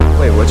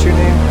What's your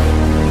name?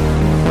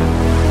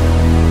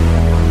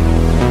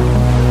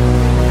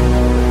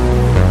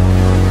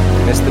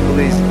 Mr.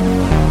 Belize.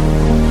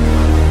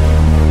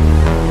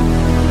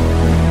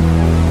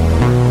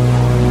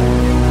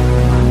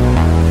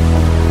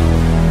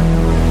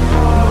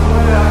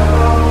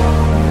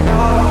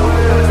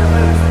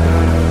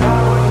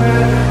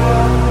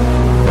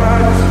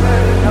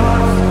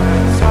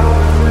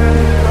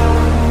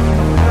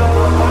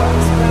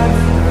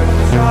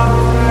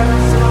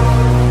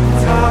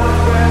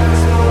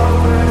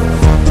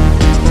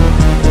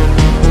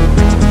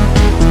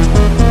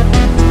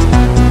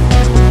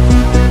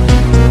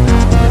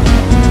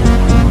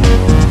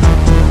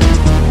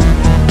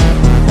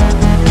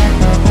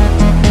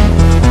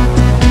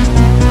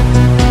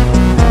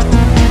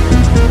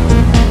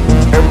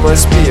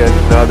 Must be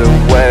another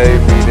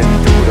way, reading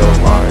through the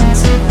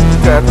lines.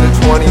 After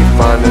 20,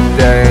 find a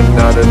day,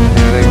 another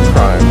feeling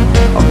crime.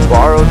 I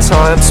borrow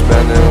time,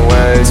 spending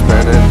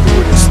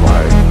through this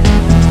life.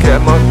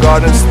 Get my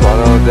garden spun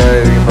all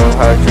day, but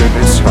how could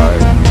this try?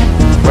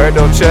 Where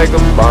don't check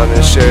on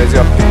the shades,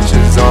 got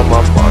peaches on my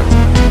mind.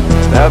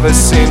 Never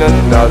seen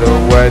another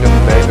way to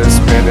make this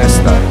finish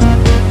life.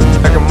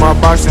 Checking my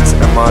boxes,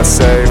 am I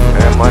safe,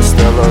 am I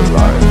still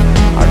alive?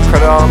 I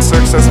credit all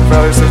success and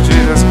failures to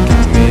Jesus,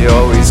 keep me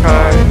always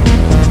kind.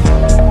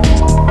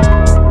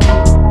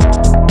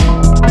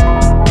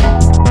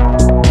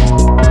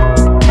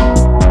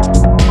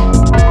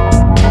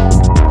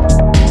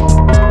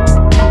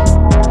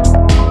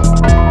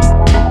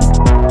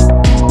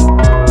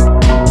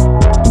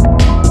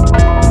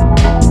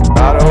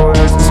 God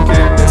always just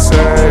keep me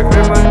safe,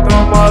 even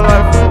though my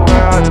life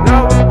away. I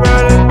never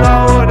read it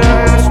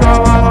nowadays, try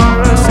my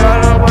hardest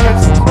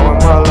anyways. Throwing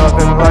my love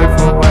and life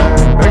away,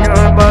 making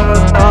it better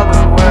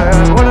another way.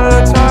 One at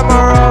a time I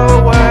roll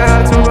away, I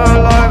took my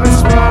life and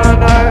spent a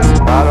days.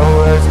 God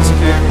always just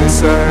keep me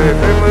safe,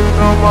 even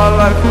though my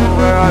life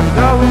away. I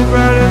never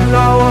read it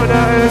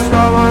nowadays,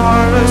 try my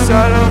hardest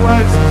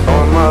anyways.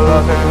 Throwing my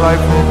love and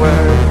life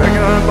away,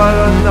 making it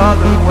better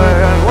another way.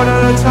 One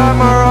at a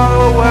time I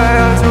roll away,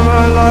 I took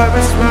my life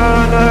and spent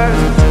a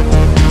days.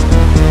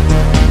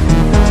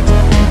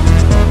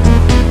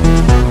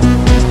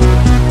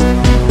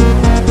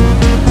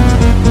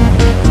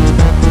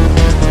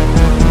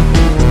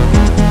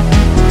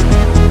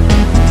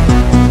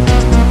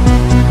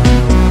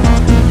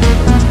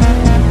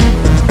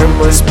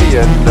 Must be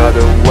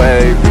another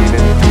way,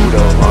 reading through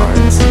the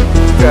lines.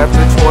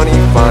 After 20,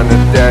 find a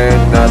day,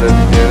 another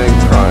feeling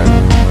crime.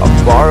 I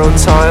borrow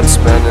time,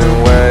 spending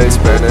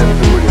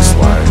through this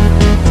life.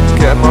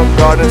 Get my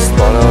garden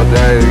spun all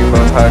day,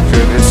 but how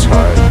could this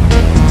try?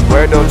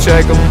 Where don't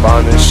check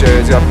on the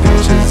shades, got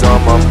peaches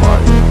on my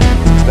mind.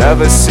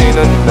 Never seen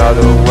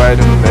another way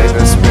to make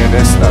this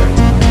finish life.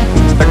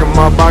 Checking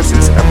my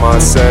boxes, am I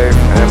safe,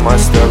 am I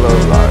still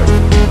alive?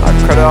 I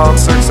credit all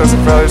success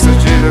and failures to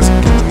Jesus,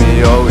 keep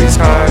me always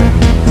high.